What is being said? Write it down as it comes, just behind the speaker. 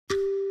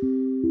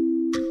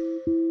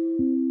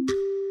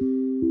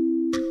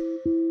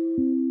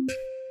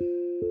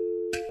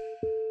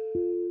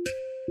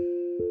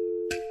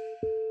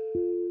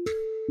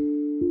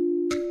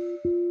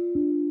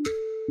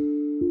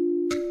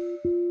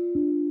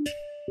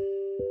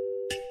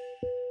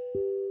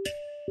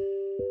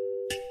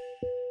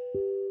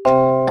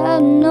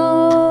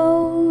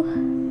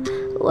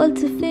what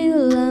to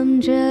feel.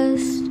 I'm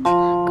just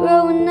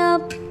growing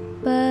up,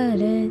 but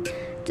it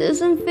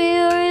doesn't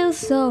feel real.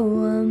 So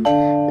I'm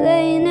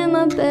laying in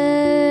my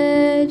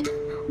bed,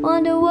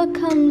 wonder what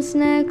comes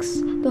next.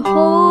 The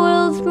whole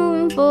world's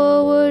moving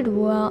forward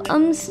while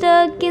I'm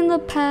stuck in the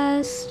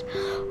past.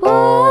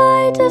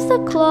 Why does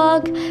the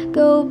clock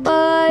go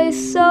by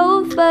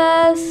so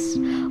fast?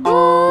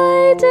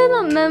 Why do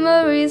the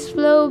memories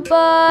flow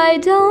by,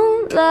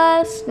 don't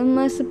last? Am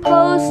I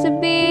supposed to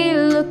be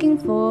looking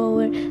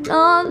forward,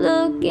 not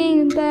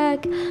looking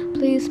back?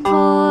 Please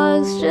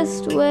pause,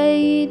 just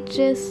wait,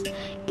 just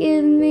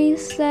give me a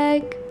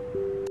sec.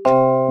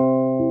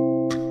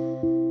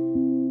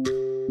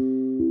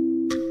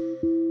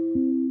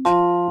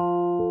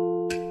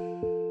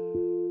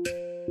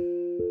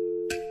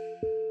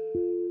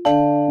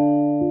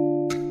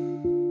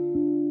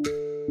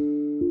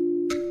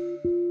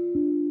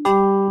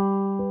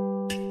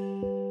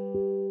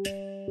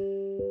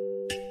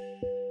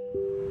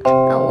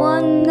 I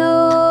wanna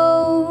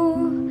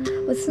know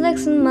what's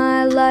next in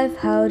my life.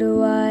 How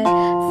do I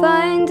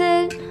find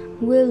it?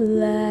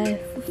 Will I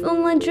fulfill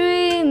my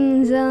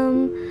dreams?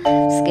 I'm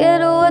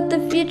scared of what the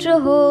future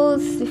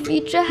holds. The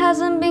future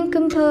hasn't been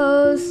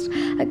composed.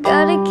 I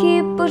gotta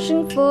keep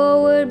pushing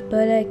forward,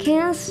 but I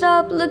can't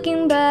stop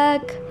looking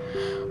back.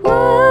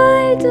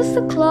 Why does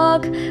the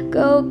clock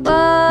go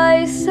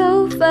by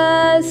so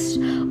fast?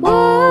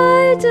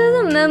 Why do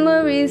the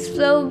memories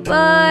flow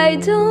by,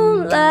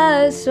 don't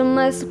last? Am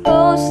I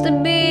supposed to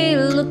be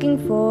looking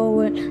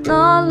forward,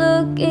 not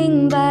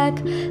looking back?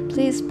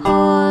 Please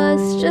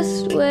pause,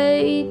 just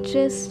wait,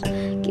 just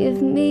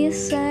give me a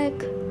sec.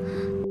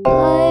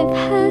 Life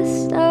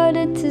has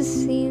started to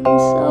seem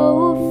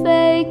so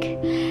fake,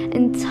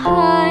 and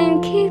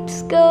time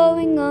keeps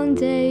going on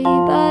day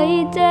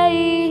by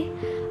day.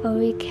 Are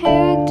we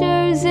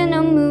characters in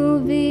a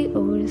movie,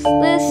 or is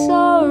this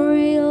all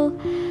real?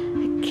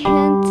 I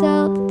can't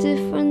tell the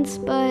difference,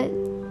 but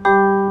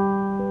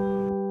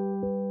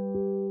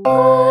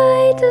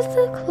why does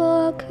the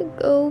clock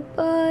go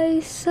by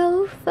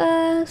so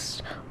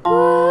fast?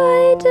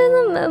 Why do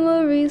the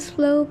memories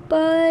flow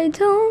by,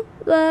 don't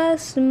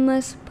last? Am I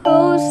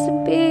supposed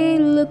to be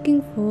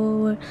looking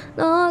forward,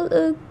 not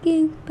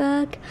looking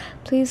back?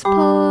 Please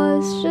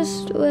pause,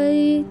 just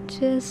wait,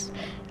 just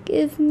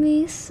give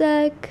me a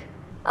sec.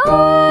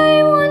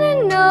 I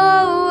wanna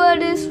know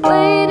what is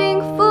waiting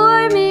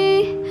for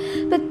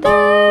me, but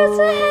there's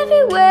a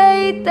heavy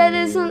weight that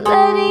isn't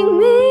letting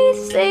me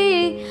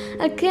see.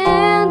 I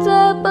can't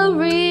help but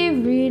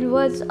reread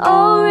what's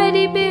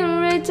already been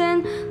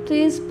written.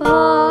 Please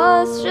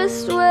pause,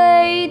 just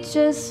wait,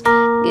 just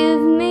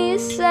give me a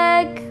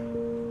sec.